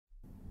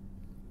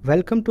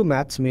Welcome to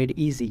Maths Made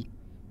Easy.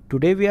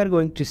 Today we are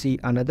going to see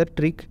another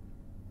trick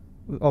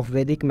of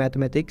Vedic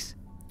Mathematics,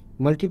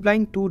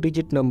 multiplying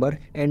two-digit number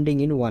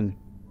ending in 1.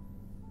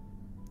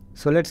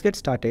 So let's get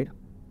started.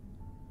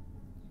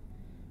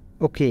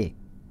 Okay.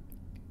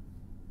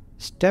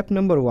 Step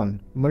number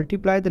 1.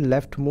 Multiply the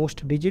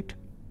leftmost digit.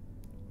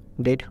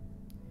 Did.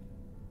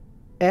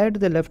 Add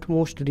the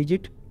leftmost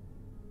digit.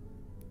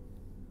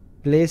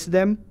 Place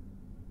them.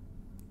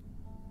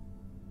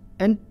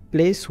 And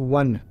place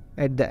 1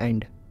 at the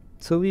end.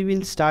 So we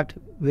will start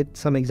with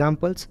some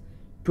examples.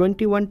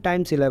 21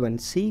 times 11.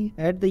 See,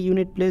 at the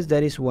unit place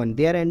there is 1.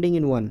 They are ending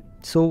in 1.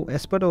 So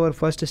as per our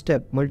first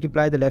step,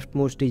 multiply the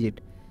leftmost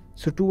digit.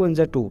 So 2 ones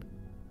are 2.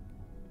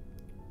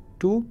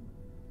 2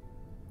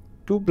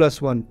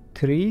 plus 1,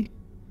 3.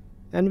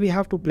 And we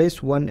have to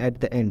place 1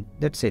 at the end.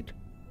 That's it.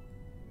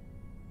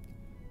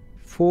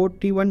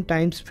 41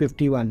 times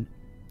 51.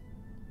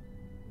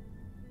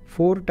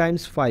 4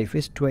 times 5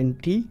 is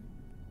 20.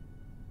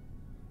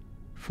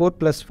 4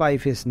 plus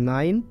 5 is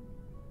 9.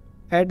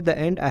 At the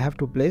end I have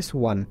to place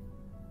 1.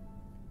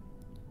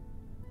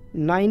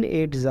 9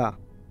 8s are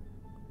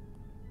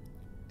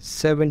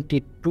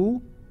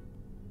 72.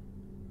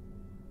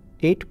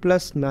 8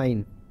 plus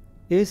 9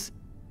 is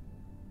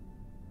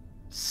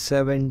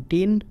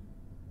 17.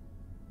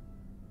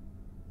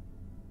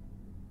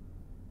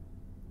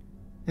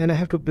 And I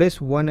have to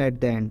place 1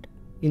 at the end.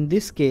 In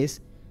this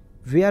case,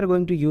 we are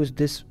going to use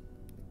this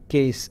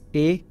case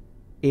A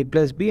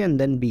plus B and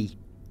then B.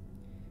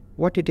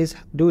 What it is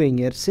doing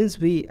here, since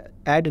we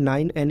add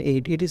 9 and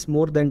 8, it is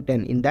more than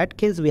 10. In that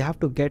case, we have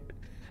to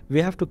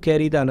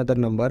carry the another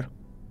number.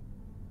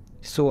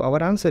 So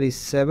our answer is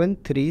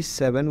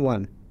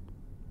 7371.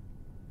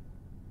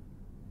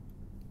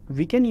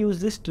 We can use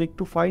this trick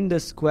to find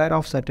the square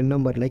of certain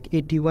number like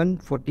 81,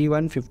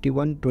 41,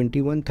 51,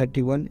 21,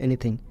 31,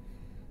 anything.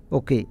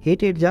 Okay,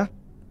 8 8 ja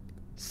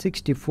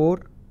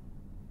 64.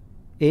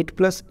 8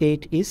 plus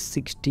 8 is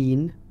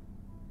 16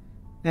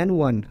 and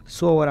 1.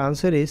 So our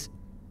answer is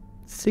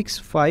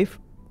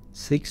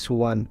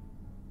 6561.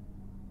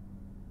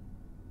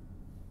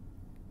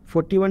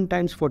 41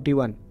 times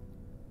 41.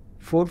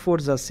 4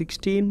 4s are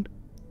 16.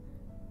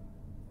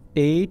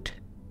 8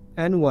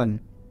 and 1.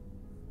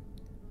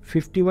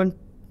 51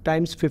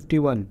 times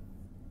 51.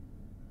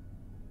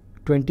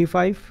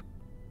 25.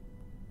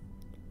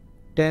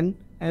 10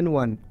 and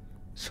 1.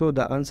 So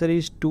the answer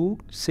is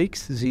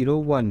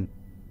 2601.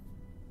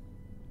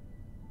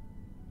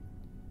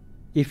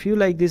 If you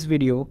like this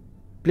video,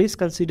 please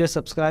consider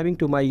subscribing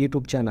to my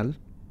YouTube channel.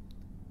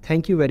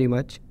 Thank you very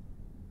much.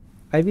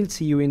 I will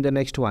see you in the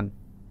next one.